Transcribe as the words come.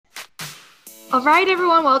All right,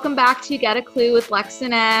 everyone, welcome back to Get a Clue with Lex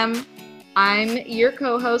and M. I'm your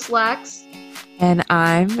co-host, Lex. And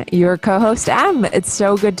I'm your co-host, Em. It's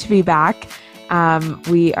so good to be back.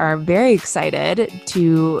 We are very excited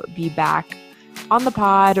to be back on the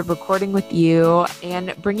pod, recording with you,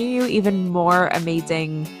 and bringing you even more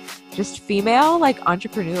amazing, just female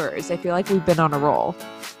entrepreneurs. I feel like we've been on a roll.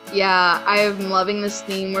 Yeah, I'm loving this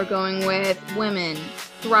theme we're going with. Women,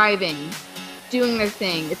 thriving, doing their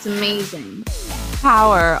thing. It's amazing.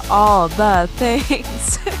 Power, all the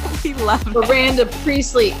things. We love it. Miranda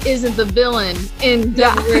Priestley isn't the villain in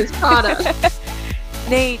Devil Wears Prada.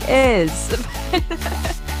 Nate is.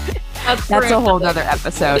 That's a whole nother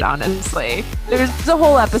episode, honestly. There's a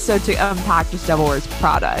whole episode to unpack just Devil Wears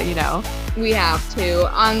Prada, you know? We have to.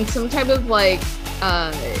 On some type of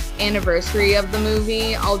anniversary of the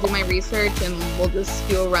movie, I'll do my research and we'll just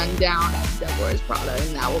do a rundown of Devil Wears Prada,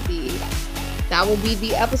 and that will be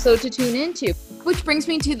the episode to tune into. Which brings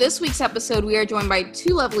me to this week's episode. We are joined by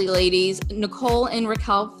two lovely ladies, Nicole and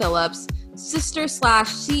Raquel Phillips,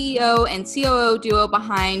 sister/CEO and COO duo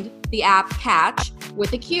behind the app Catch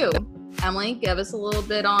with a Q. Emily, give us a little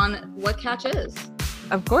bit on what Catch is.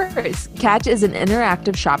 Of course. Catch is an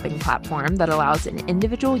interactive shopping platform that allows an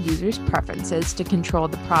individual user's preferences to control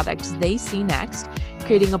the products they see next,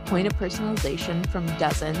 creating a point of personalization from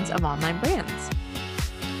dozens of online brands.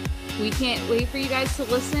 We can't wait for you guys to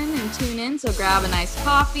listen and tune in, so grab a nice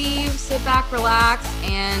coffee, sit back, relax,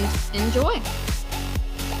 and enjoy.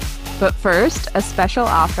 But first, a special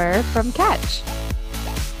offer from Catch.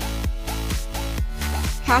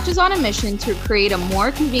 Catch is on a mission to create a more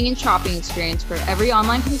convenient shopping experience for every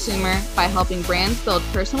online consumer by helping brands build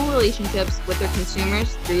personal relationships with their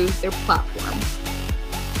consumers through their platform.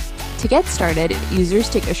 To get started, users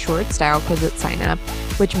take a short style quiz at sign up,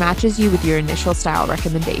 which matches you with your initial style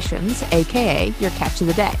recommendations, aka your catch of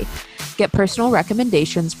the day. Get personal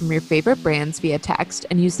recommendations from your favorite brands via text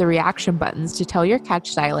and use the reaction buttons to tell your catch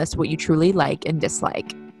stylist what you truly like and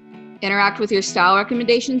dislike. Interact with your style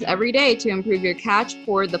recommendations every day to improve your catch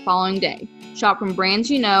for the following day. Shop from brands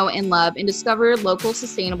you know and love and discover local,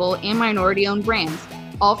 sustainable, and minority-owned brands,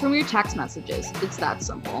 all from your text messages. It's that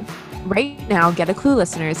simple. Right now, Get a Clue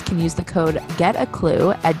listeners can use the code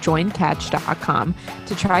GETACLUE at joincatch.com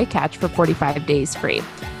to try Catch for 45 days free.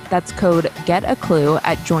 That's code GETACLUE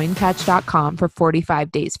at joincatch.com for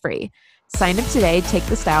 45 days free. Sign up today, take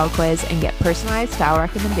the style quiz, and get personalized style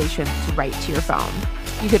recommendations right to your phone.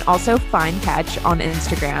 You can also find Catch on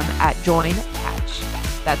Instagram at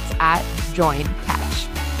joincatch. That's at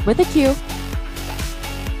joincatch with a Q.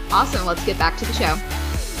 Awesome. Let's get back to the show.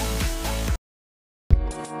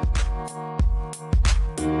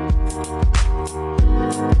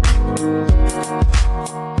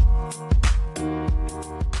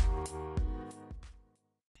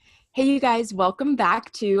 Hey, you guys, welcome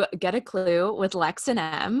back to Get a Clue with Lex and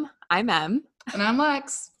Em. I'm Em. And I'm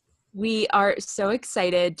Lex. We are so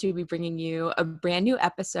excited to be bringing you a brand new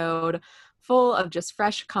episode full of just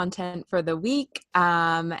fresh content for the week.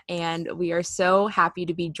 And we are so happy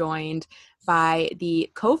to be joined by the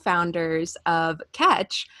co-founders of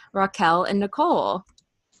Catch, Raquel and Nicole.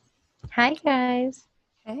 Hi, guys.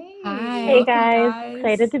 Hey. Hi. Hey, guys.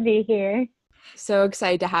 Excited to be here. So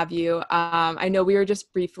excited to have you. I know we were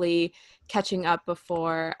just briefly catching up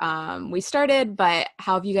before we started, but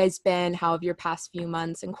how have you guys been? How have your past few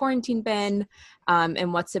months in quarantine been?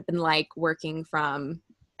 And what's it been like working from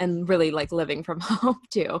and really living from home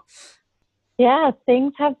too? Yeah,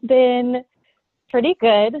 things have been pretty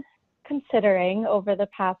good considering over the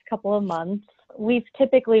past couple of months. We've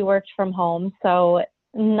typically worked from home, so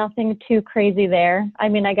nothing too crazy there. I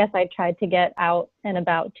mean, I guess I tried to get out and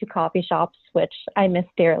about to coffee shops, which I miss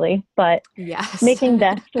dearly, but yes. Making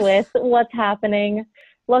best with what's happening.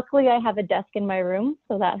 Luckily, I have a desk in my room,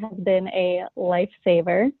 so that has been a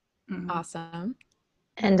lifesaver. Awesome.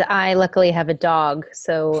 And I luckily have a dog,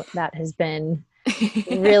 so that has been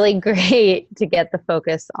really great to get the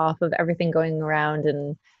focus off of everything going around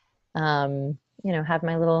and have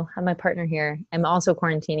my partner here. I'm also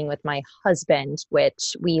quarantining with my husband,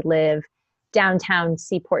 which we live downtown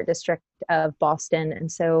Seaport district of Boston.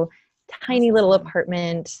 And so tiny little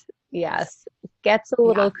apartment. Yes. Gets a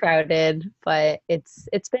little crowded, but it's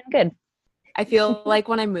been good. I feel like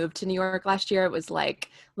when I moved to New York last year, it was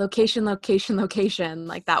location, location, location.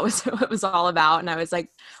 That was what it was all about. And I was like,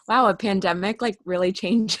 wow, a pandemic really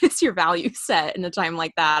changes your value set in a time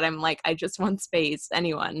like that. I'm I just want space.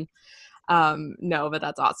 Anyone? No, but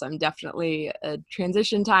that's awesome. Definitely a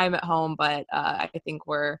transition time at home, but I think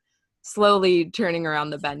we're slowly turning around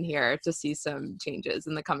the bend here to see some changes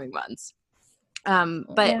in the coming months.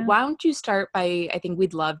 But Yeah. why don't you start by, I think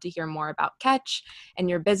we'd love to hear more about Catch and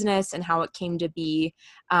your business and how it came to be.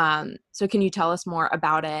 So can you tell us more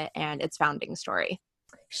about it and its founding story?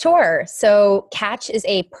 Sure. So Catch is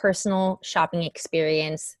a personal shopping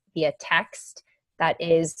experience via text that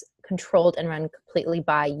is controlled and run completely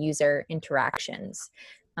by user interactions.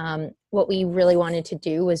 What we really wanted to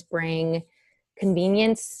do was bring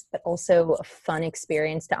convenience, but also a fun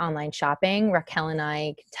experience to online shopping. Raquel and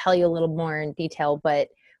I could tell you a little more in detail, but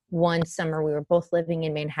one summer we were both living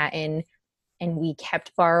in Manhattan and we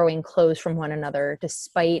kept borrowing clothes from one another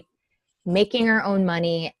despite making our own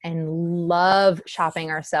money and love shopping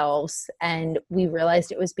ourselves. And we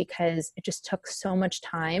realized it was because it just took so much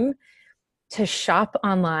time to shop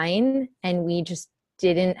online and we just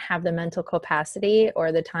didn't have the mental capacity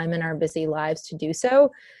or the time in our busy lives to do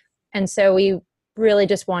so. And so we really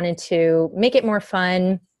just wanted to make it more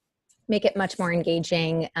fun, make it much more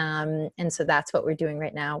engaging. And so that's what we're doing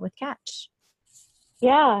right now with Catch.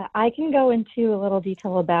 Yeah, I can go into a little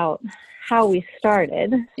detail about how we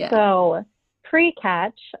started. Yeah. So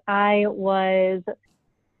pre-Catch, I was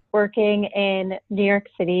working in New York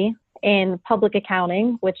City in public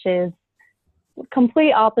accounting, which is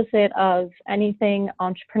complete opposite of anything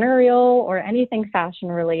entrepreneurial or anything fashion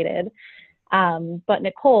related. But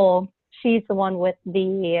Nicole, she's the one with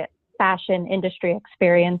the fashion industry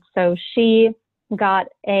experience. So she got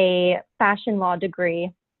a fashion law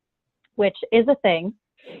degree, which is a thing,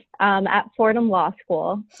 at Fordham Law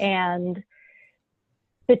School. And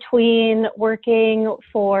between working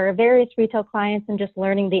for various retail clients and just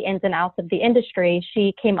learning the ins and outs of the industry,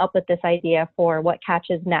 she came up with this idea for what Catch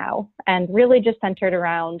is now, and really just centered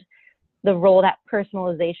around the role that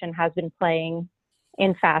personalization has been playing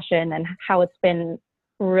in fashion and how it's been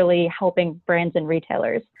really helping brands and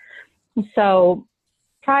retailers. So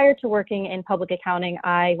prior to working in public accounting,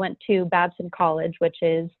 I went to Babson College, which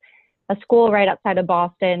is a school right outside of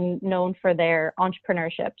Boston known for their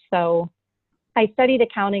entrepreneurship. So I studied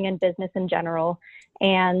accounting and business in general,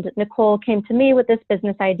 and Nicole came to me with this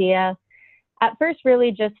business idea, at first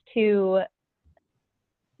really just to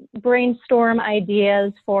brainstorm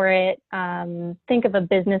ideas for it, think of a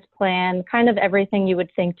business plan, kind of everything you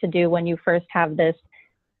would think to do when you first have this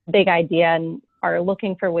big idea and are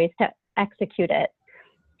looking for ways to execute it.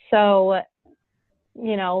 So,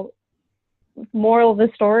 you know, moral of the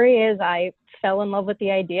story is I fell in love with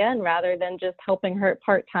the idea, and rather than just helping her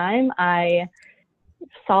part-time, I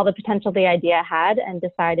saw the potential the idea had and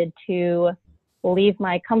decided to leave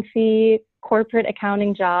my comfy corporate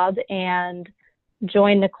accounting job and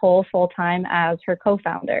join Nicole full-time as her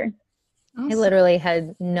co-founder. I literally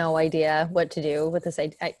had no idea what to do with this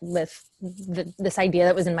this idea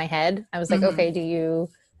that was in my head. I was like, okay, do you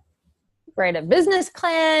write a business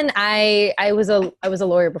plan? I was a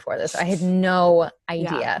lawyer before this. I had no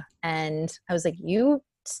idea. Yeah. And I was like, you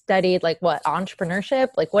studied like what, entrepreneurship?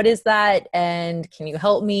 Like, what is that? And can you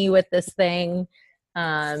help me with this thing?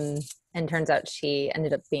 And turns out she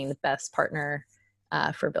ended up being the best partner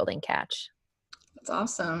for building Catch. That's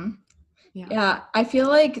awesome. Yeah. Yeah, I feel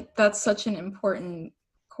like that's such an important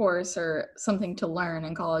course or something to learn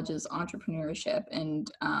in college is entrepreneurship. And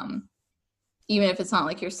even if it's not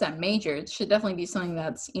like your set major, it should definitely be something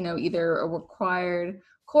that's, you know, either a required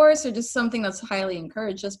course or just something that's highly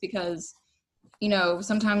encouraged, just because, you know,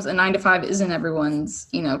 sometimes a 9-to-5 isn't everyone's,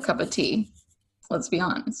 you know, cup of tea. Let's be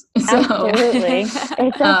honest. So, Absolutely.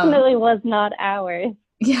 It definitely was not ours.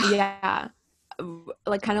 yeah. Yeah.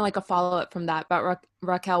 Like kind of like a follow-up from that, but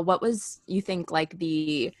Raquel, what was, you think, like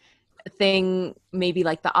the thing, maybe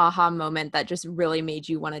like the aha moment that just really made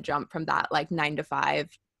you want to jump from that like 9-to-5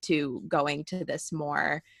 to going to this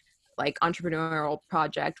more like entrepreneurial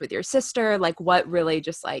project with your sister? Like what really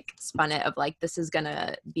just like spun it of like, this is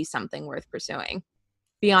gonna be something worth pursuing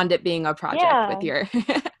beyond it being a project with your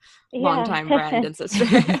longtime friend and sister?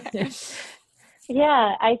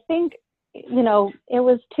 Yeah, I think, you know, it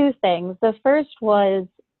was two things. The first was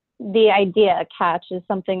the idea. Catch is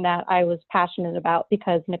something that I was passionate about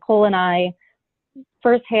because Nicole and I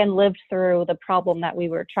firsthand lived through the problem that we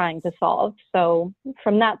were trying to solve. So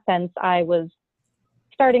from that sense, I was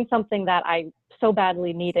starting something that I so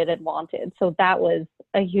badly needed and wanted. So that was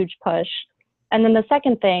a huge push. And then the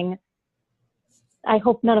second thing, I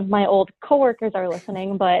hope none of my old coworkers are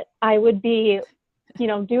listening, but I would be, you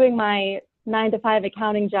know, doing my 9-to-5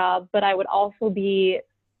 accounting job, but I would also be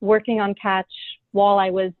working on Catch while I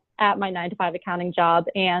was at my 9-to-5 accounting job.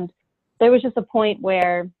 And there was just a point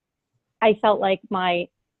where I felt like my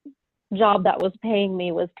job that was paying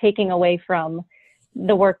me was taking away from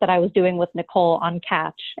the work that I was doing with Nicole on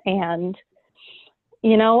Catch. And,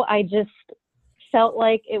 you know, I just felt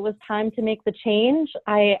like it was time to make the change.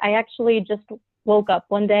 I actually just woke up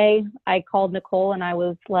one day. I called Nicole and I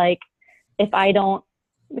was like, if I don't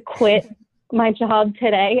quit my job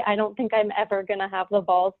today, I don't think I'm ever going to have the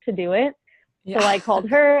balls to do it. Yeah. So I called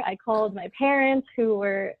her, I called my parents who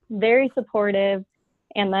were very supportive.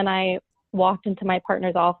 And then I walked into my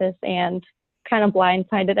partner's office and kind of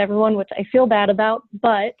blindsided everyone, which I feel bad about,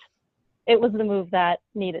 but it was the move that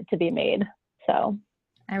needed to be made. So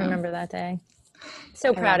I remember that day.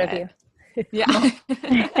 So proud of you. Yeah.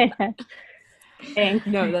 Thanks.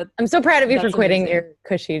 No, I'm so proud of you for quitting amazing. your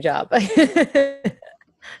cushy job.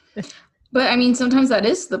 But I mean, sometimes that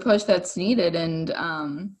is the push that's needed. And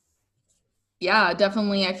yeah,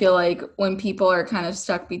 definitely. I feel like when people are kind of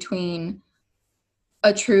stuck between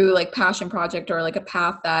a true like passion project or like a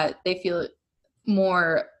path that they feel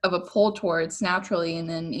more of a pull towards naturally, and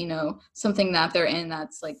then, you know, something that they're in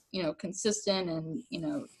that's like, you know, consistent and, you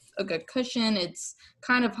know, a good cushion, it's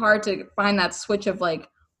kind of hard to find that switch of like,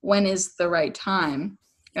 when is the right time?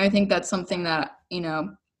 And I think that's something that, you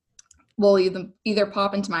know, will either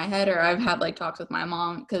pop into my head, or I've had like talks with my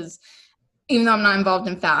mom, because even though I'm not involved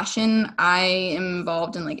in fashion, I am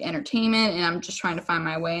involved in like entertainment, and I'm just trying to find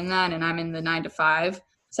my way in that. And I'm in the 9 to 5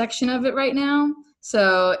 section of it right now.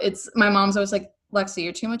 So it's, my mom's always like, Lexi,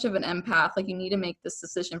 you're too much of an empath. Like, you need to make this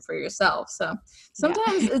decision for yourself. So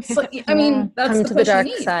sometimes it's like, I mean, that's come the to push the dark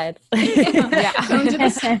you need. side. Yeah.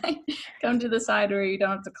 Come to the side where you don't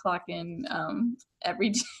have to clock in every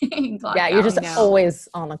day. Yeah, you're just always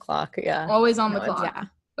on the clock. Yeah, always on the clock. Yeah,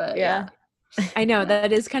 but yeah. I know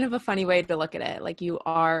that is kind of a funny way to look at it. Like, you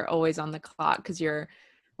are always on the clock because you're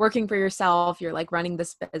working for yourself. You're like running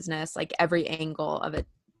this business. Like, every angle of it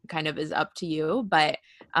kind of is up to you. But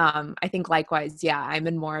I think likewise, yeah, I'm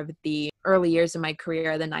in more of the early years of my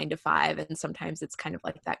career, the 9 to 5. And sometimes it's kind of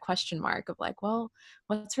like that question mark of like, well,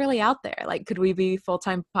 what's really out there? Like, could we be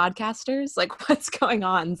full-time podcasters? Like, what's going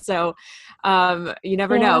on? So you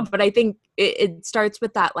never know. But I think it starts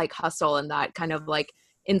with that like hustle and that kind of like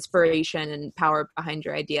inspiration and power behind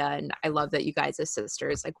your idea. And I love that you guys as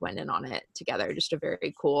sisters like went in on it together. Just a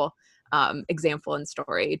very cool example and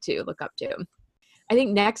story to look up to. I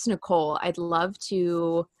think next, Nicole, I'd love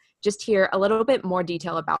to just hear a little bit more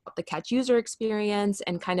detail about the Catch user experience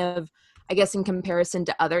and kind of, I guess, in comparison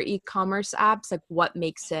to other e-commerce apps, like what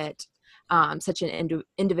makes it such an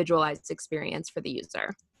individualized experience for the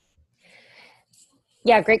user.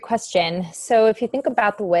 Yeah, great question. So if you think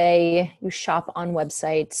about the way you shop on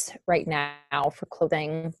websites right now for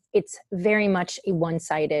clothing, it's very much a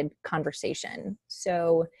one-sided conversation.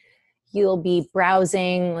 So you'll be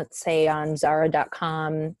browsing, let's say on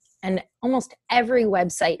Zara.com, and almost every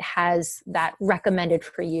website has that recommended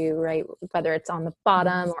for you, right? Whether it's on the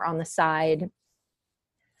bottom or on the side.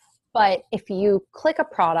 But if you click a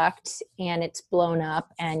product and it's blown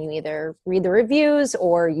up and you either read the reviews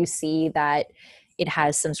or you see that it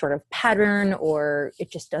has some sort of pattern or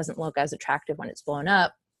it just doesn't look as attractive when it's blown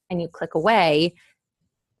up and you click away,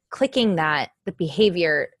 clicking that, the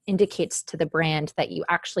behavior indicates to the brand that you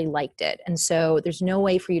actually liked it. And so there's no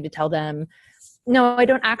way for you to tell them, no, I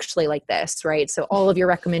don't actually like this, right? So all of your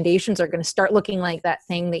recommendations are going to start looking like that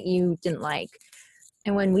thing that you didn't like.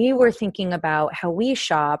 And when we were thinking about how we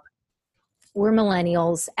shop, we're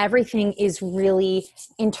millennials. Everything is really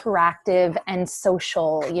interactive and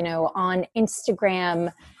social, you know, on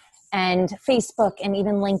Instagram and Facebook and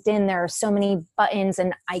even LinkedIn, there are so many buttons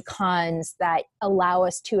and icons that allow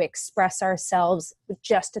us to express ourselves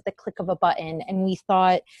just at the click of a button. And we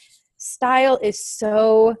thought style is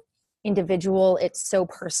so individual, it's so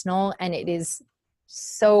personal, and it is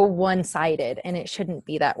so one-sided, and it shouldn't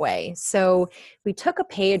be that way. So we took a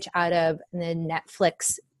page out of the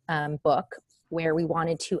Netflix book where we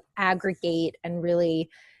wanted to aggregate and really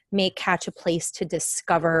make Catch a place to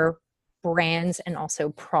discover brands and also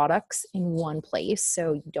products in one place,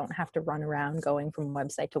 so you don't have to run around going from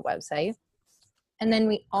website to website. And then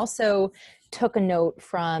we also took a note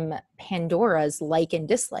from Pandora's like and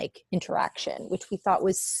dislike interaction, which we thought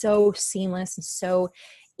was so seamless and so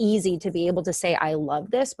easy to be able to say, I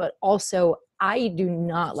love this, but also I do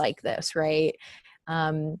not like this, right?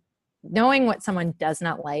 Knowing what someone does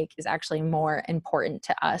not like is actually more important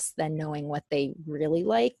to us than knowing what they really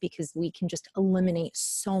like, because we can just eliminate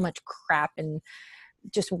so much crap and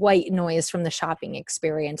just white noise from the shopping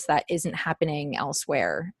experience that isn't happening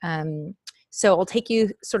elsewhere. So I'll take you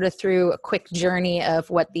sort of through a quick journey of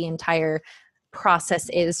what the entire process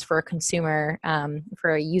is for a consumer,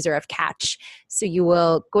 for a user of Catch. So you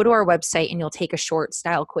will go to our website and you'll take a short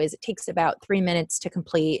style quiz. It takes about 3 minutes to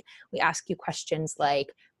complete. We ask you questions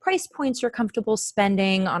like price points you're comfortable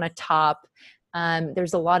spending on a top,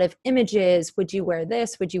 There's a lot of images. Would you wear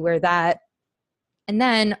this? Would you wear that? And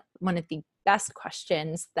then one of the best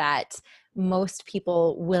questions that most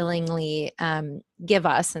people willingly give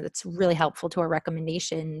us, and it's really helpful to our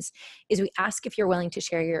recommendations, is we ask if you're willing to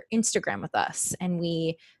share your Instagram with us. And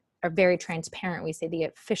we are very transparent. We say the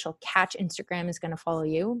official Catch Instagram is going to follow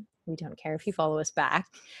you. We don't care if you follow us back,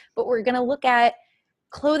 but we're going to look at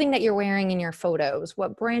clothing that you're wearing in your photos,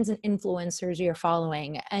 what brands and influencers you're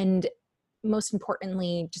following, and most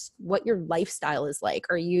importantly, just what your lifestyle is like.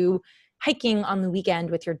 Are you hiking on the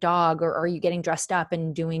weekend with your dog, or are you getting dressed up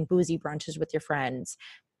and doing boozy brunches with your friends?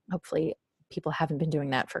 Hopefully people haven't been doing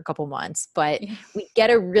that for a couple months, but we get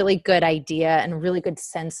a really good idea and a really good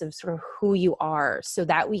sense of sort of who you are, so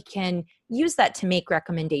that we can use that to make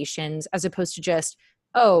recommendations, as opposed to just,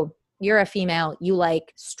 oh, you're a female, you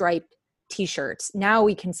like striped t-shirts. Now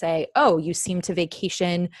we can say, oh, you seem to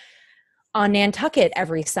vacation on Nantucket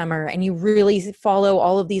every summer and you really follow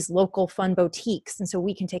all of these local fun boutiques. And so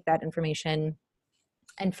we can take that information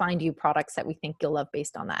and find you products that we think you'll love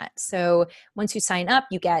based on that. So once you sign up,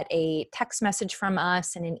 you get a text message from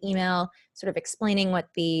us and an email sort of explaining what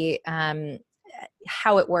the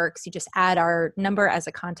how it works. You just add our number as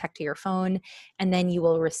a contact to your phone, and then you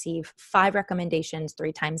will receive 5 recommendations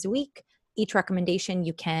 3 times a week. Each recommendation,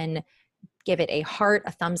 you can give it a heart,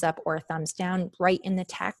 a thumbs up, or a thumbs down right in the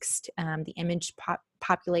text. The image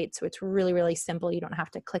populates, so it's really, really simple. You don't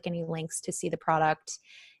have to click any links to see the product.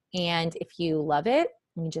 And if you love it,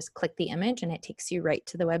 you just click the image and it takes you right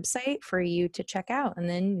to the website for you to check out, and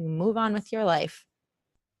then move on with your life.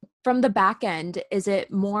 From the back end, is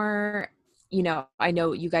it more, I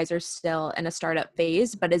know you guys are still in a startup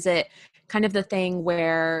phase, but is it kind of the thing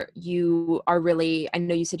where you are really, I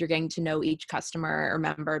know you said you're getting to know each customer or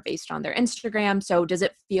member based on their Instagram. So does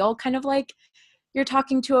it feel kind of like you're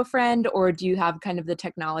talking to a friend, or do you have kind of the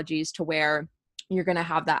technologies to where you're going to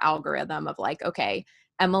have that algorithm of like, okay,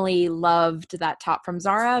 Emily loved that top from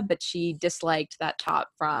Zara, but she disliked that top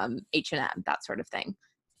from H&M, that sort of thing?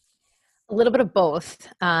 A little bit of both.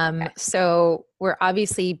 So we're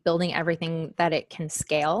obviously building everything that it can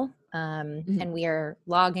scale. And we are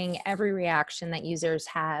logging every reaction that users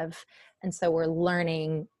have. And so we're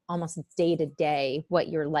learning almost day to day what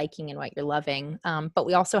you're liking and what you're loving. But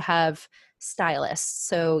we also have stylists.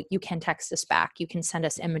 So you can text us back. You can send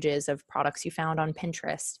us images of products you found on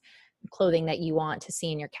Pinterest, clothing that you want to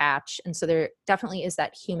see in your catch. And so there definitely is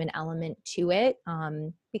that human element to it,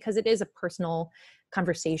 because it is a personal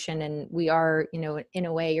conversation, and we are, in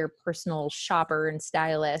a way, your personal shopper and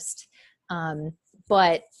stylist.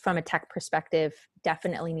 But from a tech perspective,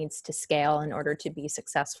 definitely needs to scale in order to be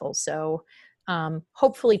successful. So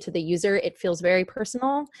hopefully to the user, it feels very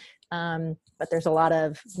personal, but there's a lot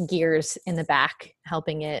of gears in the back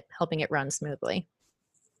helping it run smoothly.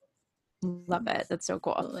 Love it. That's so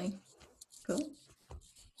cool. Absolutely. Cool.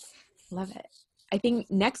 Love it. I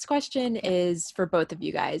think next question is for both of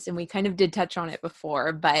you guys, and we kind of did touch on it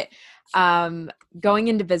before, but going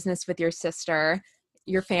into business with your sister,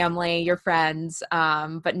 your family, your friends,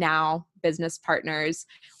 but now business partners,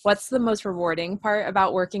 what's the most rewarding part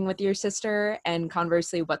about working with your sister? And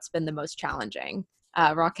conversely, what's been the most challenging?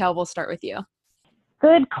 Raquel, we'll start with you.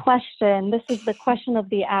 Good question. This is the question of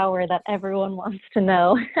the hour that everyone wants to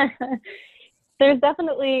know. There's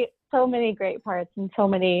definitely so many great parts and so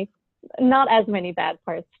many, not as many bad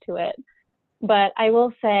parts to it. But I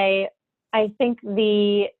will say, I think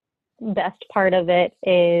the best part of it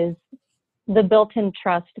is the built-in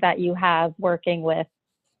trust that you have working with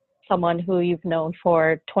someone who you've known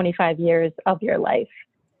for 25 years of your life.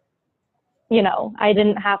 I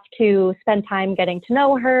didn't have to spend time getting to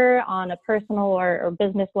know her on a personal or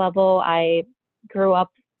business level. I grew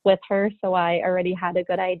up with her, so I already had a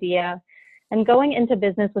good idea. And going into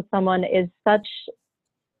business with someone is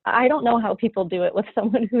I don't know how people do it with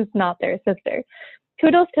someone who's not their sister.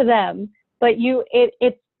 Kudos to them, but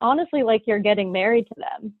it's honestly like you're getting married to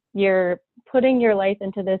them. You're putting your life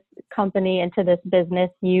into this company, into this business.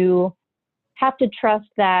 You have to trust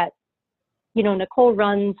that, Nicole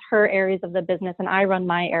runs her areas of the business and I run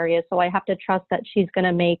my areas. So I have to trust that she's going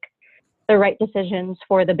to make the right decisions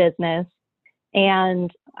for the business.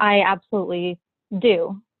 And I absolutely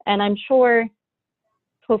do. And I'm sure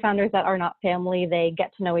co-founders that are not family, they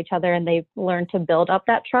get to know each other and they learn to build up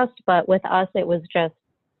that trust. But with us, it was just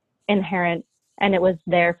inherent and it was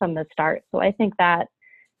there from the start. So I think that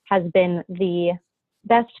has been the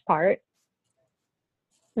best part.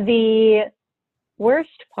 The worst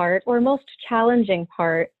part, or most challenging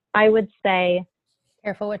part, I would say,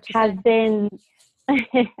 Careful what you has say. been,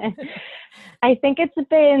 I think it's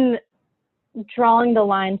been drawing the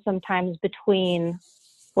line sometimes between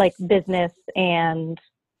like business and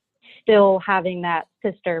still having that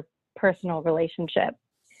sister personal relationship.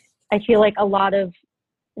 I feel like a lot of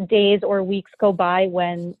days or weeks go by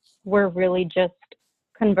when we're really just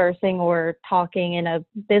conversing or talking in a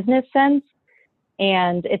business sense,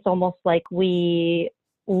 and it's almost like we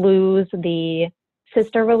lose the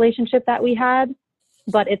sister relationship that we had.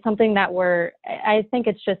 But it's something that I think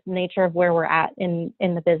it's just nature of where we're at in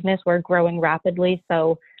the business. We're growing rapidly,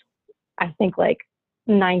 so I think like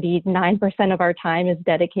 99% of our time is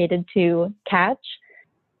dedicated to Catch.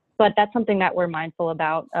 But that's something that we're mindful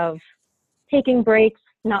about, of taking breaks,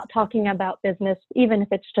 not talking about business, even if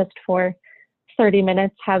it's just for 30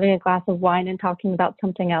 minutes, having a glass of wine and talking about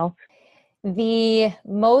something else. The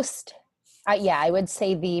most, I would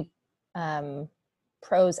say the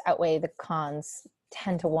pros outweigh the cons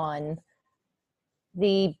 10-1.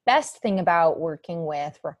 The best thing about working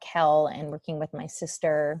with Raquel and working with my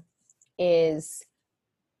sister is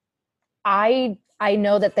I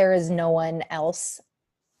know that there is no one else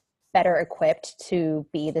better equipped to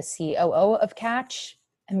be the COO of Catch.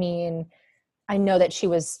 I mean, I know that she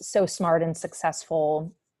was so smart and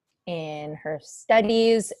successful in her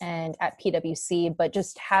studies and at PwC, but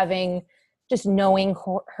just knowing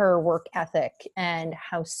her work ethic and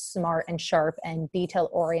how smart and sharp and detail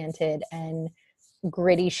oriented and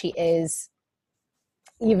gritty she is,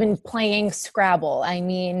 even playing Scrabble. I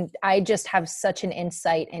mean, I just have such an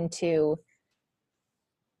insight into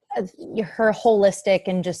her holistic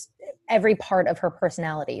and just every part of her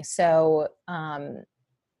personality. So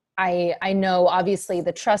I know obviously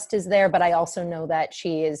the trust is there, but I also know that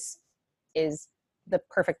she is the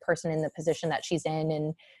perfect person in the position that she's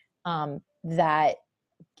in. And that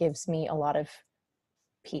gives me a lot of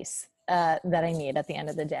peace that I need at the end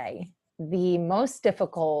of the day. The most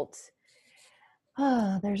difficult,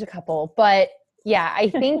 there's a couple, but yeah, I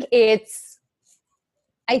think it's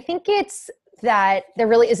that there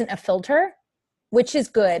really isn't a filter, which is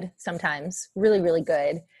good sometimes, really, really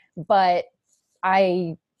good. But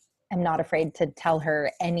I am not afraid to tell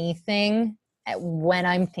her anything when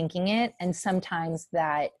I'm thinking it. And sometimes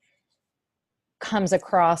that comes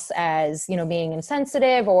across as, being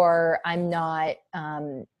insensitive, or I'm not,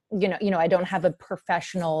 I don't have a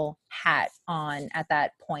professional hat on at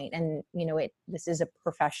that point. And, this is a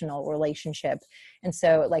professional relationship. And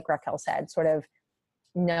so, like Raquel said, sort of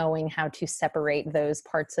knowing how to separate those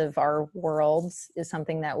parts of our worlds is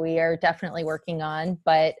something that we are definitely working on.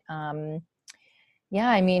 But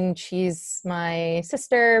she's my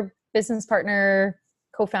sister, business partner,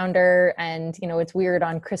 co-founder, and it's weird,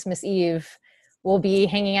 on Christmas Eve we'll be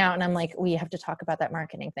hanging out and I'm like, we have to talk about that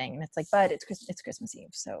marketing thing, and it's like, but it's Christmas Eve,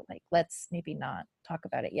 so like let's maybe not talk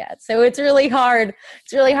about it yet. So it's really hard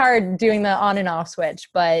doing the on and off switch,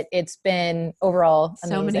 but it's been overall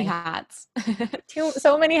amazing. So many hats.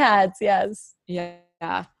 So many hats. Yes.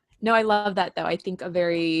 Yeah. No, I love that though. I think a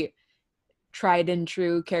very tried and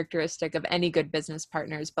true characteristic of any good business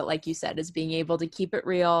partners, but like you said, is being able to keep it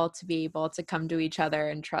real, to be able to come to each other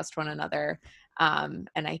and trust one another. And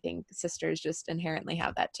I think sisters just inherently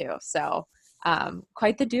have that too. So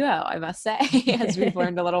quite the duo, I must say, as we've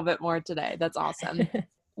learned a little bit more today. That's awesome.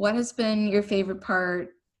 What has been your favorite part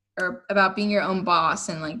or about being your own boss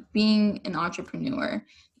and like being an entrepreneur,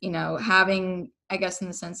 having, I guess in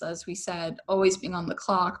the sense, as we said, always being on the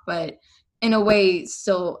clock, but in a way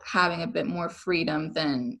still having a bit more freedom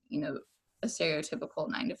than, a stereotypical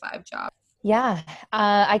 9-to-5 job? Yeah.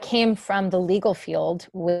 I came from the legal field,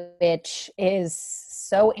 which is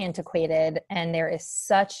so antiquated, and there is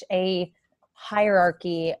such a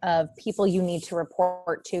hierarchy of people you need to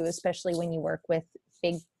report to, especially when you work with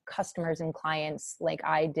big customers and clients like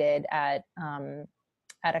I did at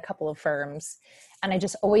a couple of firms. And I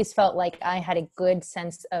just always felt like I had a good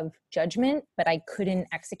sense of judgment, but I couldn't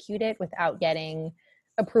execute it without getting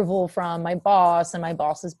approval from my boss and my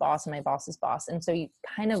boss's boss and my boss's boss. And so you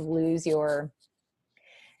kind of lose your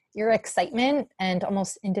excitement and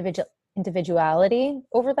almost individuality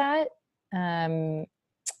over that. And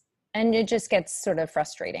it just gets sort of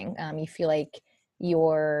frustrating. You feel like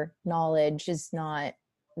your knowledge is not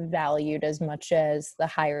valued as much as the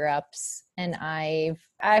higher ups. And I've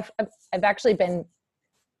actually been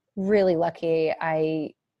really lucky.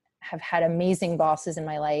 I have had amazing bosses in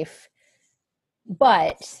my life,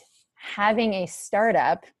 but having a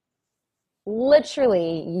startup,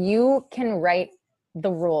 literally you can write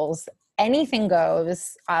the rules. Anything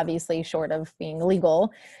goes, obviously short of being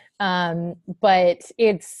illegal. But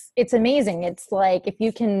it's amazing. It's like, if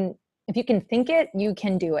you can think it, you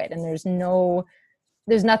can do it. And there's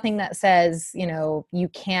nothing that says, you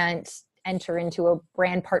can't enter into a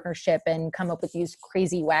brand partnership and come up with these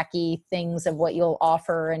crazy, wacky things of what you'll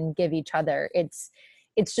offer and give each other. It's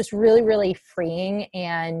just really, really freeing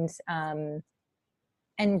and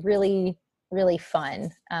really, really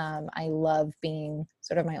fun. I love being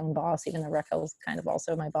sort of my own boss, even though Raquel's kind of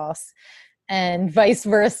also my boss, and vice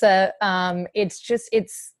versa.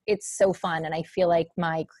 It's so fun. And I feel like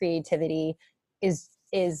my creativity is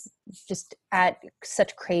just at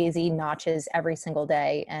such crazy notches every single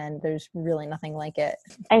day. And there's really nothing like it.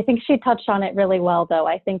 I think she touched on it really well, though.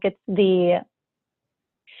 I think it's the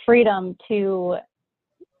freedom to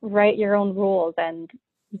write your own rules and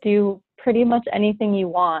do pretty much anything you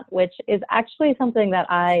want, which is actually something that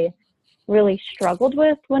I really struggled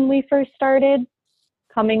with when we first started,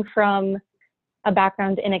 coming from a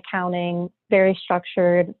background in accounting, very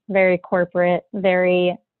structured, very corporate,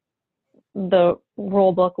 the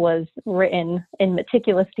rule book was written in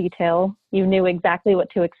meticulous detail. You knew exactly what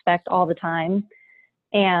to expect all the time.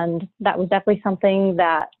 And that was definitely something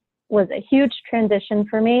that was a huge transition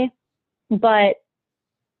for me. But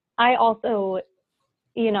I also,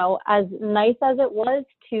 as nice as it was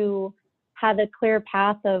to have a clear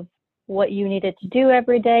path of what you needed to do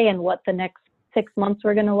every day and what the next 6 months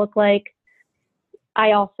were going to look like,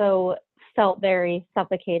 I also felt very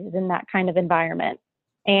suffocated in that kind of environment.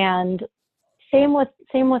 And same with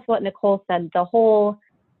what Nicole said, the whole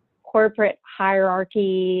corporate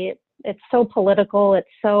hierarchy, it's so political.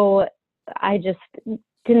 I just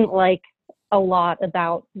didn't like a lot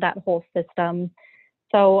about that whole system.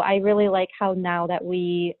 So I really like how now that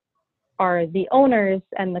we are the owners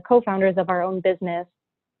and the co-founders of our own business,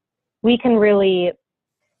 we can really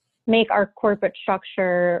make our corporate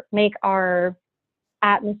structure, make our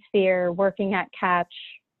atmosphere working at Catch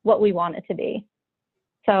what we want it to be.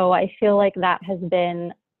 So I feel like that has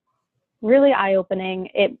been really eye-opening.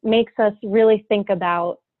 It makes us really think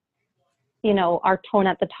about, our tone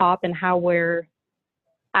at the top and how we're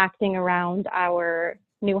acting around our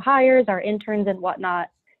new hires, our interns and whatnot.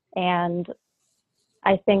 And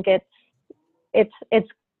I think it's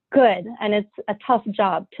good, and it's a tough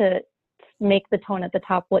job to make the tone at the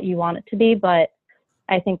top what you want it to be. But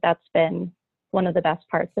I think that's been one of the best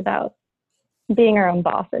parts about being our own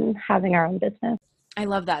boss and having our own business. I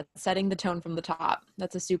love that, setting the tone from the top.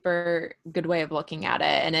 That's a super good way of looking at it.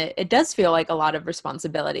 And it does feel like a lot of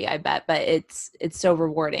responsibility, I bet, but it's so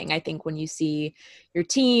rewarding. I think when you see your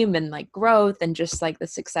team and like growth and just like the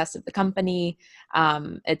success of the company,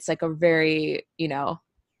 it's like a very,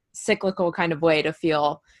 cyclical kind of way to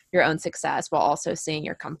feel your own success while also seeing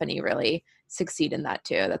your company really succeed in that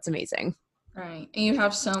too. That's amazing. Right. And you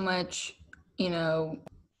have so much,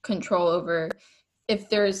 control over if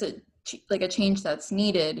there's a change that's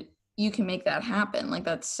needed, you can make that happen. Like,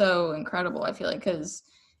 that's so incredible. I feel like, because,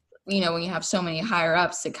 when you have so many higher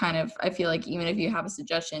ups, I feel like even if you have a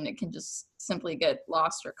suggestion, it can just simply get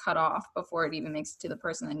lost or cut off before it even makes it to the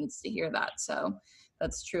person that needs to hear that. So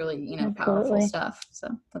that's truly, powerful stuff. So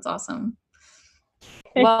that's awesome.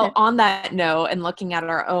 Well, on that note, and looking at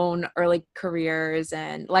our own early careers,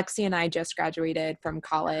 and Lexi and I just graduated from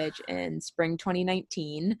college in spring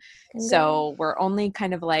 2019. So we're only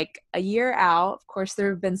kind of like a year out. Of course, there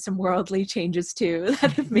have been some worldly changes too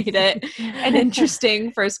that have made it an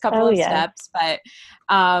interesting first couple of steps. But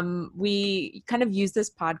we kind of use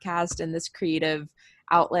this podcast and this creative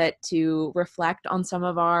outlet to reflect on some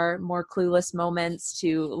of our more clueless moments,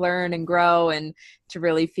 to learn and grow, and to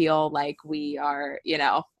really feel like we are,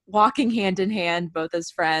 walking hand in hand, both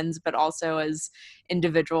as friends, but also as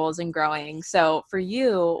individuals and growing. So for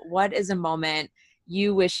you, what is a moment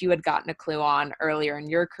you wish you had gotten a clue on earlier in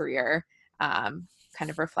your career, kind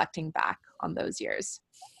of reflecting back on those years?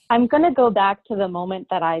 I'm going to go back to the moment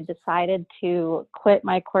that I decided to quit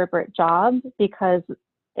my corporate job, because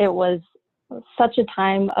it was such a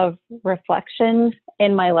time of reflection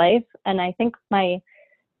in my life. And I think my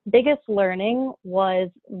biggest learning was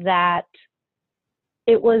that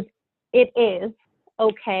it is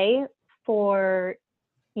okay for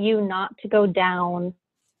you not to go down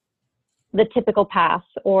the typical path,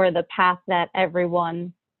 or the path that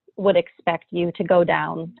everyone would expect you to go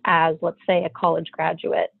down as, let's say, a college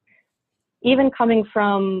graduate. Even coming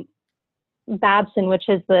from Babson, which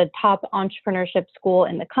is the top entrepreneurship school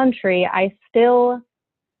in the country, I still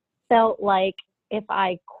felt like if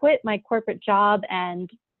I quit my corporate job and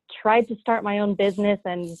tried to start my own business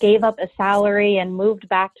and gave up a salary and moved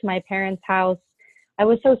back to my parents' house, I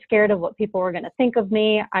was so scared of what people were going to think of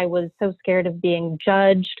me. I was so scared of being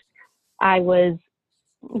judged. I was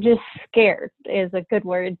just scared, is a good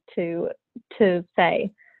word to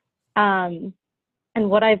say. And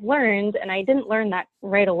what I've learned, and I didn't learn that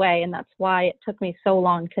right away, and that's why it took me so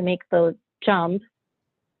long to make the jump,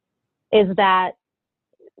 is that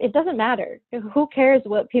it doesn't matter. Who cares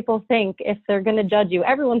what people think if they're going to judge you?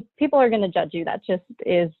 People are going to judge you. That's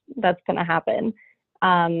going to happen.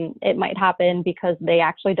 It might happen because they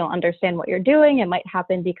actually don't understand what you're doing. It might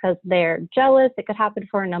happen because they're jealous. It could happen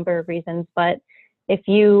for a number of reasons. But if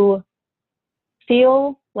you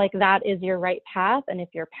feel like that is your right path, and if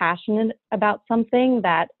you're passionate about something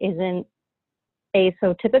that isn't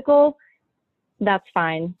atypical, that's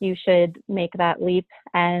fine. You should make that leap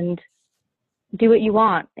and do what you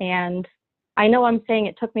want. And I know I'm saying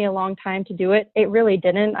it took me a long time to do it. It really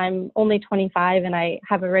didn't. I'm only 25 and I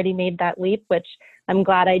have already made that leap, which I'm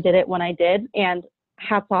glad I did it when I did. And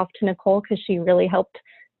hats off to Nicole because she really helped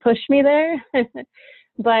push me there.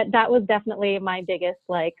 But that was definitely my biggest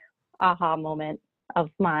aha moment of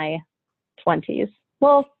my 20s.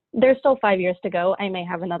 Well, there's still 5 years to go. I may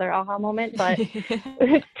have another aha moment, but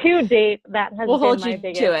to date, that has been my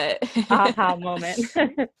biggest aha moment.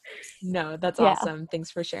 No, that's awesome.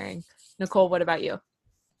 Thanks for sharing. Nicole, what about you?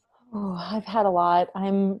 Oh, I've had a lot.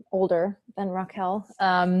 I'm older than Raquel.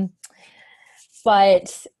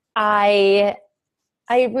 But I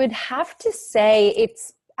would have to say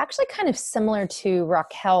it's actually kind of similar to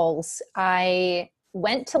Raquel's. I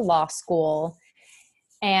went to law school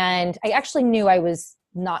and I actually knew I was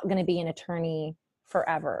not going to be an attorney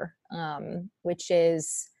forever, which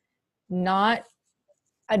is not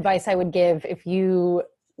advice I would give if you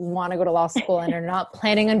want to go to law school and are not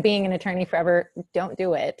planning on being an attorney forever. Don't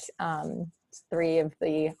do it. It's 3 of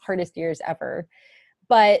the hardest years ever.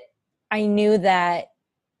 But I knew that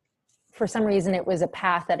for some reason it was a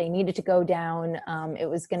path that I needed to go down. It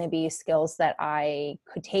was going to be skills that I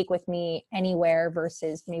could take with me anywhere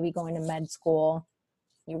versus maybe going to med school.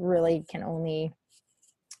 You really can only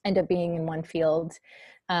end up being in one field.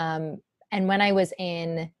 And when I was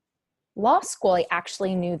in law school, I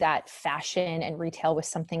actually knew that fashion and retail was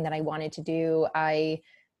something that I wanted to do. I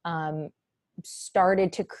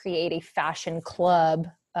started to create a fashion club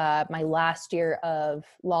my last year of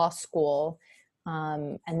law school,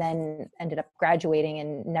 and then ended up graduating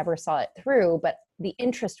and never saw it through. But the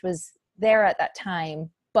interest was there at that time,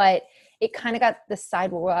 but it kind of got the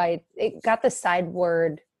sideways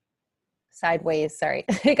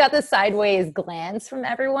glance from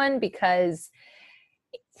everyone because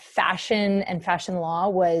fashion and fashion law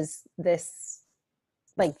was this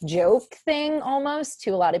joke thing almost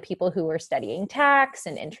to a lot of people who were studying tax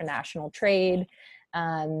and international trade.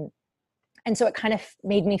 And so it kind of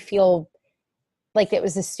made me feel like it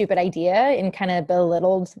was a stupid idea and kind of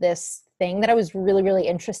belittled this thing that I was really, really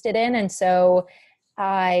interested in. And so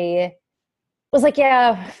I was like,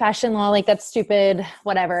 yeah, fashion law, that's stupid,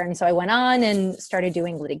 whatever. And so I went on and started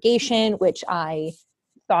doing litigation, which I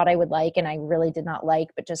thought I would like, and I really did not like,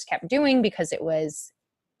 but just kept doing because it was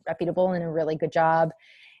reputable and a really good job.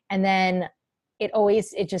 And then it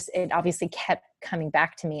obviously kept coming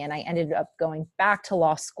back to me. And I ended up going back to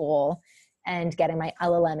law school and getting my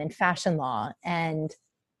LLM in fashion law. And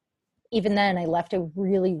even then I left a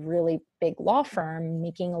really, really big law firm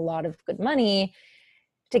making a lot of good money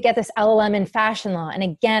to get this LLM in fashion law. And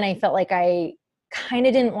again, I felt like I kind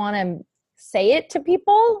of didn't want to say it to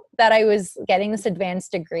people that I was getting this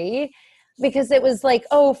advanced degree because it was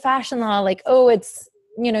fashion law, it's,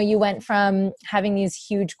 you went from having these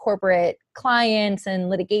huge corporate clients and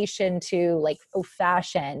litigation to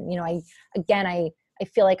fashion. I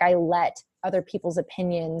feel like I let other people's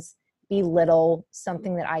opinions belittle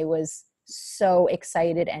something that I was so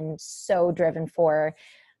excited and so driven for.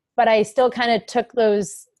 But I still kind of took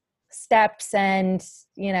those steps and,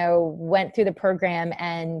 went through the program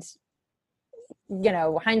and,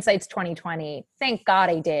 hindsight's 2020. Thank God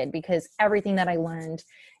I did, because everything that I learned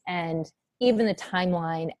and even the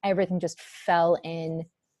timeline, everything just fell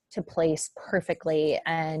into place perfectly.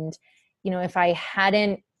 And, if I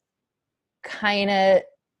hadn't kind of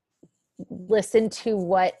listened to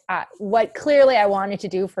what clearly I wanted to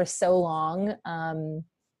do for so long,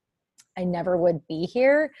 I never would be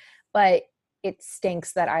here. But it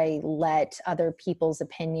stinks that I let other people's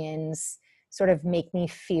opinions sort of make me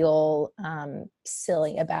feel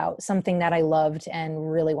silly about something that I loved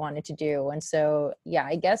and really wanted to do. And so, yeah,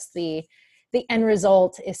 I guess the end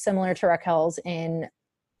result is similar to Raquel's in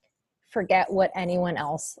forget what anyone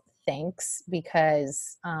else thinks,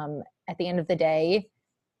 because at the end of the day,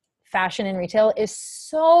 fashion and retail is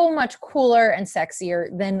so much cooler and sexier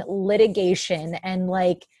than litigation. And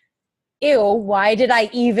ew, why did I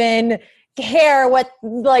even care what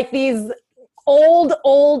these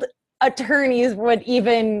old attorneys would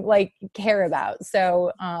even like care about.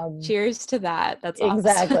 So cheers to that. That's awesome.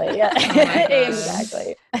 Exactly. Yeah. Oh my God.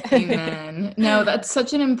 Exactly. Amen. No, that's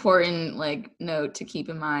such an important like note to keep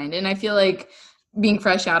in mind. And I feel like being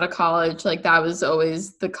fresh out of college, like that was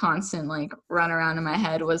always the constant like run around in my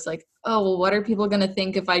head was like, oh, well, what are people going to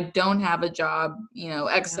think if I don't have a job,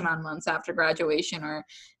 X amount of months after graduation, or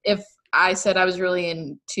if I said I was really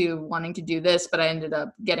into wanting to do this, but I ended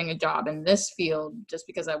up getting a job in this field just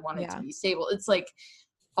because I wanted to be stable. It's like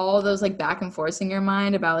all those like back and forth in your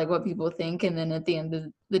mind about like what people think. And then at the end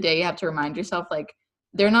of the day, you have to remind yourself, like,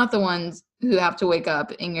 they're not the ones who have to wake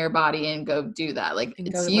up in your body and go do that. Like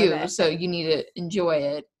it's you. So you need to enjoy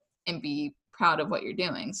it and be proud of what you're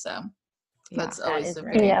doing. So that's always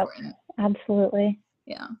very important. Absolutely.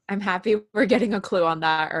 Yeah. I'm happy we're getting a clue on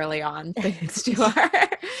that early on, thanks to our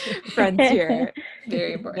friends here.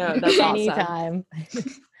 Very important. No, that's awesome. Anytime.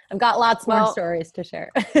 I've got lots more stories to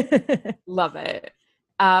share. Love it.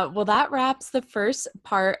 Well, that wraps the first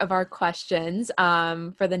part of our questions.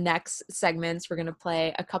 For the next segments, we're going to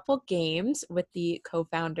play a couple games with the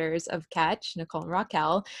co-founders of Catch, Nicole and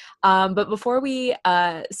Raquel. But before we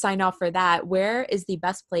sign off for that, where is the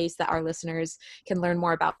best place that our listeners can learn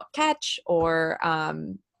more about Catch or,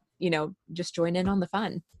 just join in on the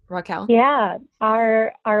fun? Raquel? Yeah,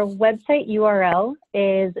 our website URL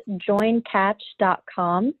is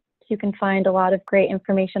joincatch.com. You can find a lot of great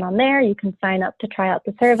information on there. You can sign up to try out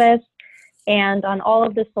the service. And on all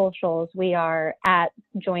of the socials, we are at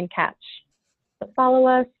Join Catch. So follow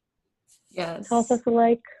us. Yes. Tell us a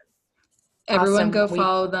like. Everyone go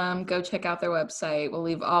follow them. Go check out their website. We'll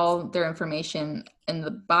leave all their information in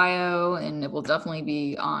the bio, and it will definitely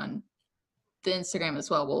be on the Instagram as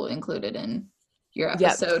well. We'll include it in your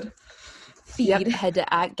episode feed. Yep. Head to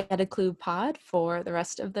 @GetACluePod for the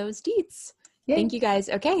rest of those deets. Yay. Thank you guys.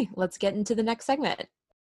 Okay, let's get into the next segment.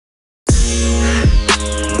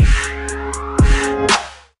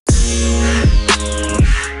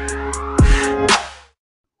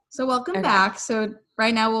 So welcome back. So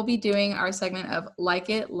right now we'll be doing our segment of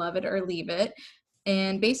Like It, Love It, or Leave It.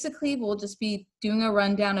 And basically we'll just be doing a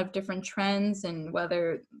rundown of different trends and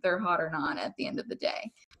whether they're hot or not at the end of the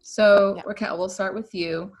day. So Raquel, we'll start with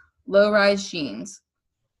you. Low-rise jeans.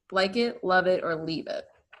 Like it, love it, or leave it?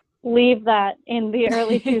 Leave that in the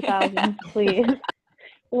early 2000s, please.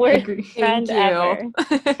 Worst trend ever.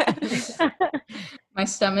 My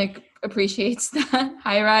stomach appreciates that.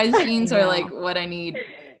 High-rise jeans are like what I need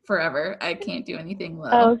forever. I can't do anything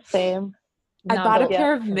low. Oh, same. I bought a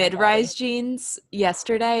pair of mid-rise jeans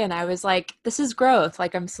yesterday and I was like, this is growth.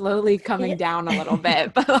 Like I'm slowly coming down a little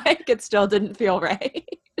bit, but like it still didn't feel right.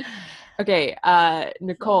 Okay,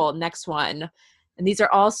 Nicole, next one. And these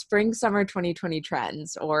are all spring, summer 2020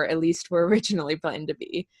 trends, or at least were originally planned to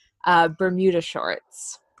be. Bermuda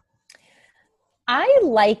shorts. I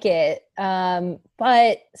like it,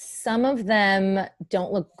 but some of them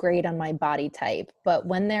don't look great on my body type. But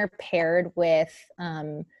when they're paired with,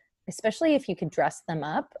 especially if you could dress them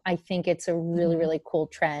up, I think it's a really, really cool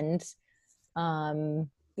trend. So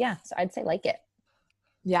I'd say like it.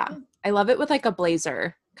 Yeah, I love it with like a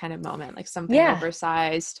blazer kind of moment, like something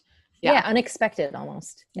oversized. Yeah, unexpected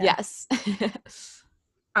almost. Yeah. Yes.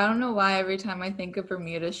 I don't know why every time I think of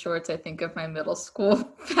Bermuda shorts, I think of my middle school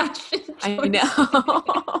fashion choice. I know.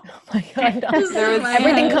 Oh my God.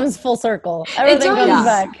 Everything comes full circle. Everything comes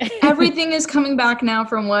back. Everything is coming back now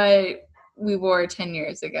from what we wore 10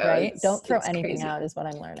 years ago. Right? Don't throw anything out is what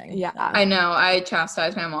I'm learning. Yeah. I know. I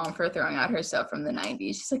chastised my mom for throwing out her stuff from the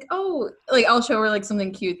 90s. She's like, oh, like I'll show her like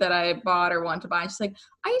something cute that I bought or want to buy. She's like,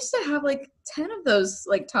 I used to have like 10 of those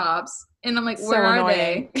like tops. And I'm like, where are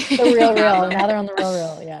they? The real. Now they're on the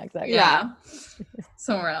real. Yeah, exactly. Yeah.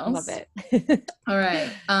 Somewhere else. Love it. All right.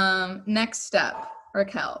 Next step,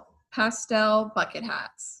 Raquel. Pastel bucket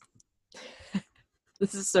hats.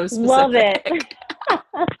 This is so specific. Love it.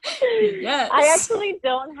 Yes. I actually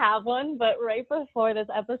don't have one, but right before this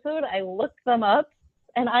episode, I looked them up,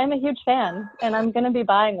 and I'm a huge fan, and I'm going to be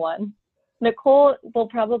buying one. Nicole will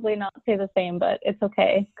probably not say the same, but it's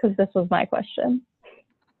okay, because this was my question.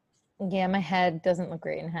 Yeah, my head doesn't look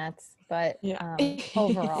great in hats, but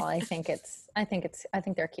overall, I think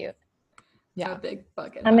they're cute. Yeah, a big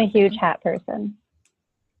bucket. I'm a huge hat person.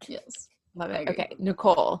 Yes. Love it. Okay,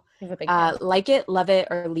 Nicole, like it, love it,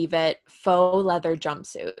 or leave it, faux leather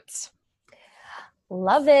jumpsuits.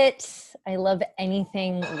 Love it. I love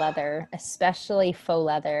anything leather, especially faux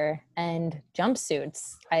leather and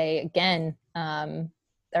jumpsuits. They're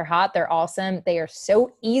hot. They're awesome. They are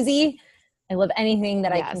so easy. I love anything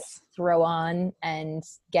that I can throw on and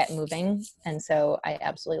get moving. And so I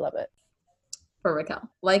absolutely love it. For Raquel,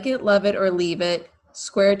 like it, love it, or leave it,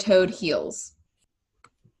 square-toed heels.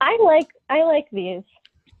 I like these.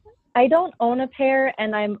 I don't own a pair,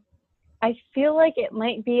 and I feel like it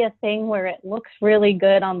might be a thing where it looks really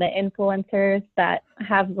good on the influencers that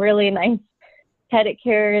have really nice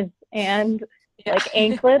pedicures and like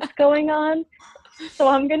anklets going on. So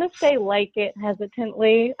I'm going to say like it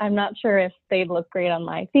hesitantly. I'm not sure if they'd look great on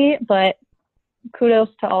my feet, but kudos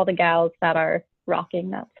to all the gals that are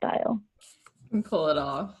rocking that style. And pull it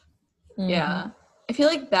off. Mhm. Yeah. I feel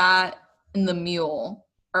like that and the mule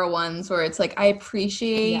are ones where it's like, I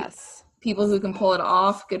appreciate people who can pull it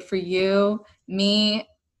off. Good for you. Me,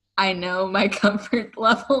 I know my comfort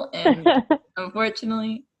level, and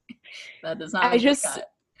unfortunately, that does not make the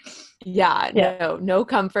cut. No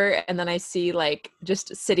comfort. And then I see like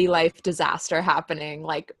just city life disaster happening,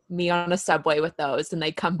 like me on a subway with those, and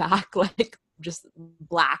they come back like just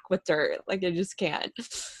black with dirt. Like I just can't.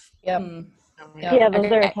 Yep. Yeah,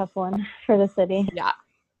 those are a tough one for the city. Yeah.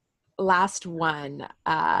 Last one,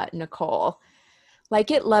 Nicole. Like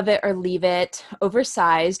it, love it, or leave it,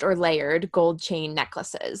 oversized or layered gold chain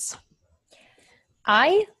necklaces.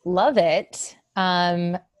 I love it,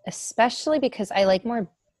 especially because I like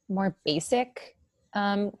more basic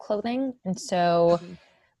clothing. And so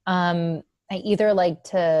I either like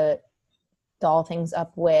to doll things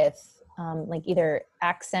up with like either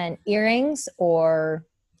accent earrings or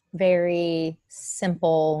very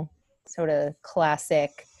simple sort of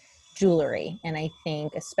classic jewelry. And I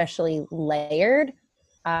think especially layered,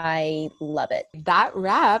 I love it. That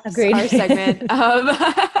wraps Agreed. our segment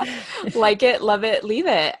of like it, love it, leave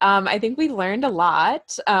it. I think we learned a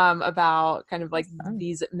lot about kind of like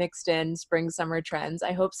these mixed in spring, summer trends.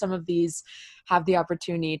 I hope some of these have the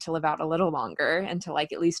opportunity to live out a little longer and to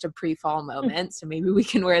like at least a pre-fall moment. So maybe we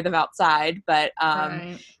can wear them outside, but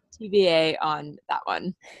TBA on that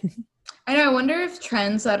one. I know. I wonder if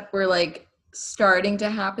trends that were like starting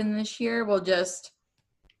to happen this year will just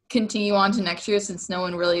continue on to next year, since no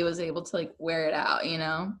one really was able to like wear it out, you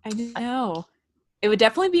know? I know. It would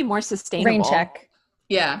definitely be more sustainable. Rain check.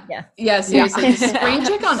 Yeah, seriously. Just rain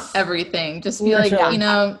check on everything. Just be like, you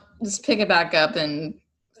know, just pick it back up in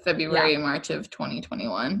February, March of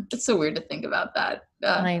 2021. It's so weird to think about that.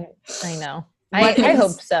 I know. I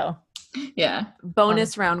hope so. Yeah.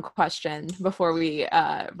 Bonus round question before we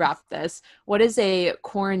wrap this. What is a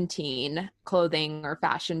quarantine clothing or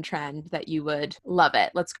fashion trend that you would love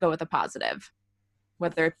it? Let's go with a positive.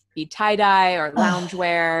 Whether it be tie-dye or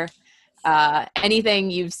loungewear,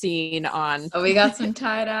 anything you've seen on we got some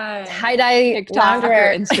tie-dye. Tie-dye TikTok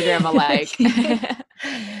loungewear. or Instagram alike.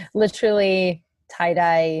 Literally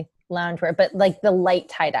tie-dye loungewear, but like the light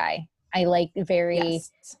tie-dye. I like very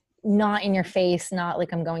not in your face, not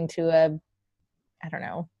like I'm going to a, I don't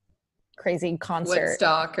know, crazy concert.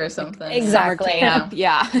 Woodstock or something. Like, exactly. Camp.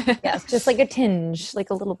 Yeah. Yes, just like a tinge,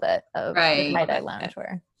 like a little bit of tie-dye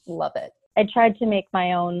loungewear. Love it. I tried to make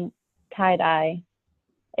my own tie-dye.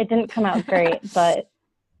 It didn't come out great, but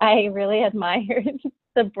I really admired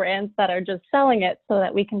the brands that are just selling it so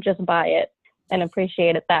that we can just buy it and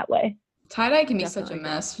appreciate it that way. Tie-dye can be such a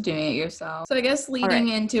mess doing it yourself. So I guess leading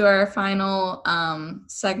into our final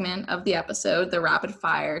segment of the episode, the rapid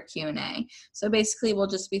fire Q&A. So basically we'll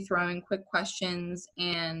just be throwing quick questions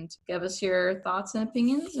and give us your thoughts and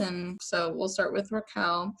opinions. And so we'll start with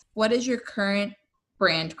Raquel. What is your current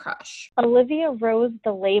brand crush? Olivia Rose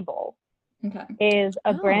The Label is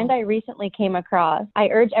a brand I recently came across. I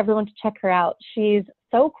urge everyone to check her out. She's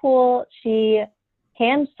so cool. She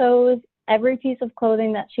hand sews every piece of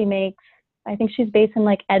clothing that she makes. I think she's based in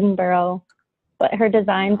like Edinburgh, but her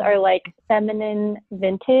designs are like feminine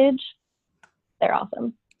vintage. They're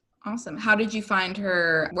awesome. Awesome. How did you find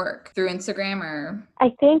her work? Through Instagram or? I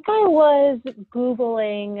think I was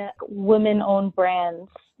Googling women-owned brands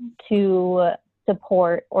to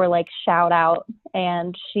support or like shout out,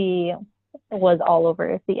 and she was all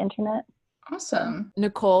over the internet. Awesome.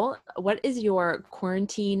 Nicole, what is your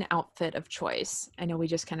quarantine outfit of choice? I know we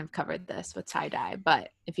just kind of covered this with tie-dye, but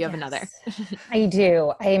if you have another. I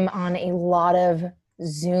do. I'm on a lot of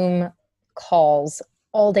Zoom calls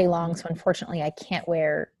all day long, so unfortunately I can't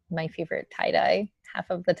wear my favorite tie-dye half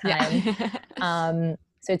of the time.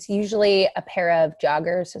 So it's usually a pair of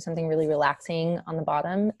joggers, so something really relaxing on the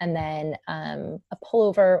bottom, and then a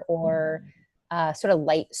pullover or sort of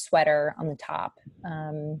light sweater on the top.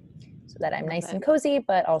 So that I'm nice and cozy,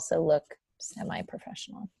 but also look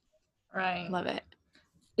semi-professional. Right. Love it.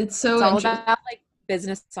 It's all about like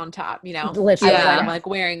business on top, you know? Literally. I'm like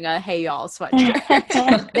wearing a Hey Y'all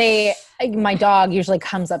sweatshirt. My dog usually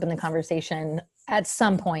comes up in the conversation at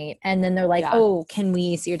some point, and then they're like, oh, can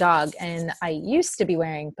we see your dog? And I used to be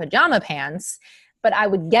wearing pajama pants, but I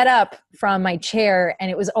would get up from my chair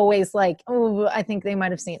and it was always like, oh, I think they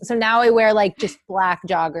might have seen. So now I wear like just black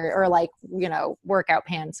jogger or like, workout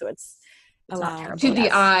pants. So it's not terrible. To the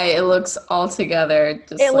eye, it looks all together.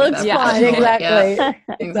 Just it like looks that. fun. Exactly. Yeah,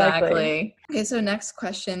 exactly. Okay, so next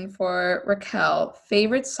question for Raquel.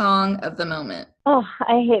 Favorite song of the moment? Oh,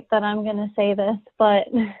 I hate that I'm going to say this, but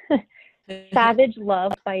Savage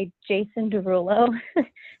Love by Jason Derulo.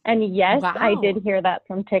 And yes, I did hear that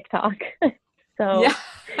from TikTok. So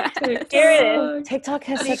here it is. TikTok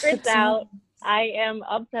has secrets out. I am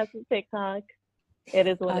obsessed with TikTok. It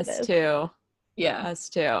is what it is. Us too. Yeah. Us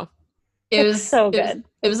too. It was so good.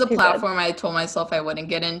 It was a platform I told myself I wouldn't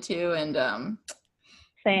get into, and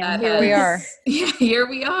same. Here we are. Yeah, here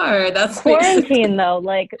we are. That's quarantine though.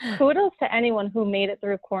 Like, kudos to anyone who made it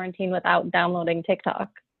through quarantine without downloading TikTok.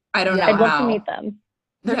 I don't know I'd how. love to meet them.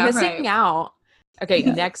 They're missing out. Okay,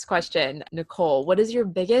 next question. Nicole, what is your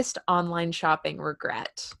biggest online shopping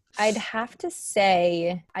regret? I'd have to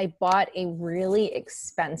say I bought a really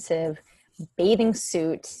expensive bathing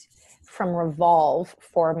suit from Revolve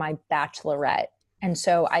for my bachelorette. And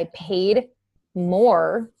so I paid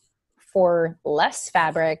more for less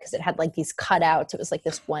fabric because it had like these cutouts. It was like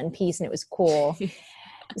this one piece and it was cool.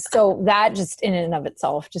 So that just in and of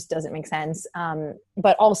itself just doesn't make sense.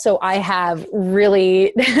 But also I have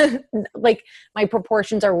really like my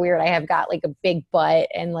proportions are weird. I have got like a big butt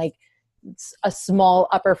and like a small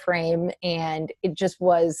upper frame, and it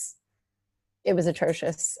was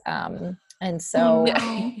atrocious. And so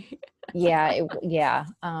and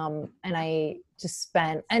I just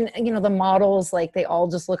spent, and the models, like they all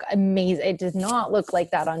just look amazing. It did not look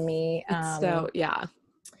like that on me.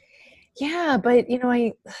 Yeah, but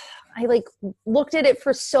I like looked at it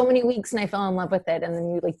for so many weeks and I fell in love with it, and then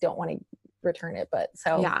you like don't want to return it. But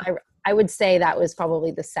so I would say that was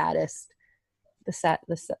probably the saddest,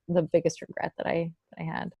 the biggest regret that I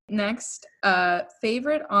had. Next,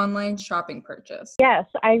 favorite online shopping purchase. Yes,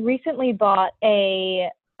 I recently bought a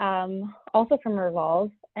also from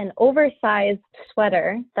Revolve, an oversized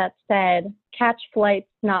sweater that said "Catch flights,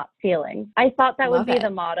 not feelings." I thought that would be the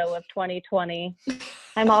motto of 2020.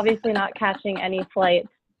 I'm obviously not catching any flights,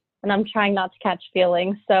 and I'm trying not to catch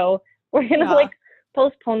feelings. So we're gonna like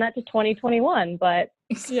postpone that to 2021. But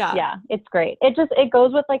yeah, it's great. It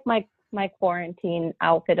goes with like my quarantine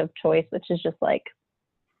outfit of choice, which is just like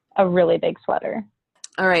a really big sweater.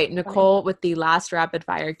 All right, Nicole, with the last rapid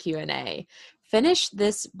fire Q&A. Finish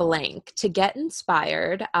this blank. To get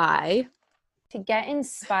inspired, I'm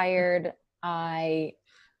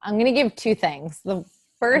going to give two things. The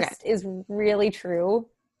first is really true.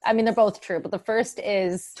 I mean, they're both true, but the first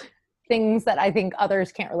is things that I think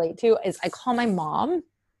others can't relate to is I call my mom,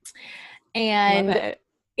 and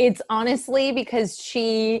it's honestly because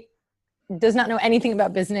she does not know anything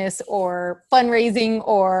about business or fundraising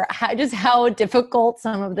or how difficult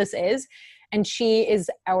some of this is. And she is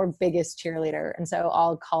our biggest cheerleader. And so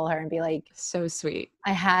I'll call her and be like, so sweet.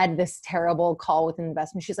 I had this terrible call with an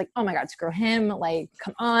investment. She's like, oh my God, screw him. Like,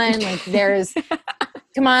 come on. Like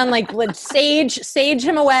come on, like let's sage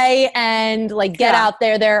him away and like get out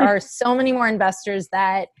there. There are so many more investors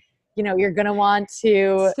that, you're going to want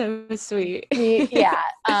to. So sweet.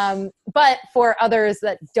 But for others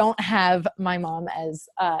that don't have my mom as,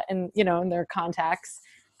 in their contacts,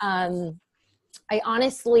 I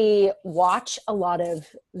honestly watch a lot of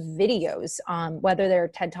videos, whether they're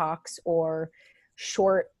TED Talks or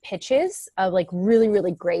short pitches of like really,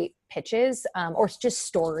 really great pitches, or just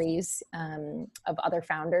stories of other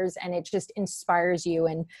founders. And it just inspires you.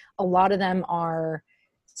 And a lot of them are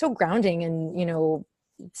so grounding. And,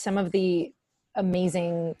 some of the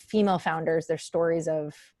amazing female founders, their stories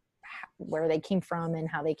of where they came from and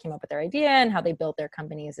how they came up with their idea and how they built their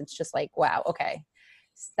companies. It's just like, wow, okay,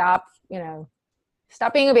 stop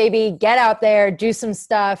being a baby, get out there, do some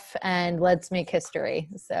stuff, and let's make history.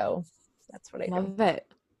 So that's what I love do. it.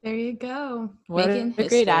 There you go. What a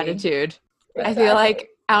great attitude. Exactly. I feel like,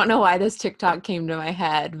 I don't know why this TikTok came to my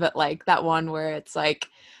head, but like that one where it's like,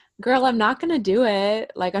 girl, I'm not going to do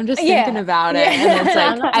it. Like, I'm just thinking about it. And it's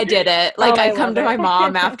like, I did it. Like, I come to my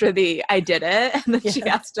mom after I did it. And then she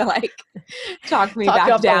has to like talk me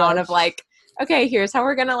back down of like, okay, here's how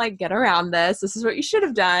we're going to like get around this. This is what you should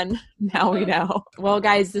have done. Now we know. Well,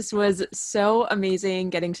 guys, this was so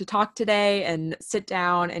amazing getting to talk today and sit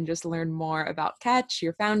down and just learn more about Catch,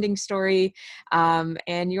 your founding story,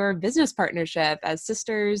 and your business partnership as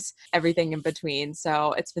sisters, everything in between.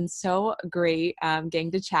 So it's been so great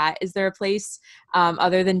getting to chat. Is there a place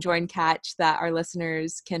other than Join Catch that our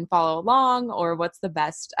listeners can follow along, or what's the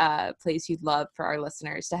best place you'd love for our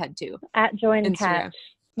listeners to head to? At Join Instagram. Catch.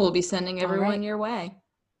 We'll be sending everyone your way.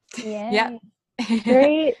 Yay. Yeah.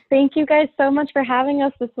 Great. Thank you guys so much for having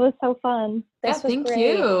us. This was so fun. Yes, This was thank great.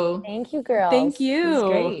 you. Thank you, girls. Thank This is you.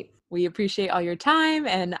 great. We appreciate all your time,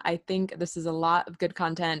 and I think this is a lot of good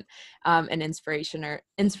content and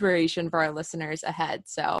inspiration for our listeners ahead.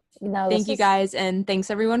 So No, thank you guys, and thanks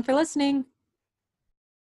everyone for listening.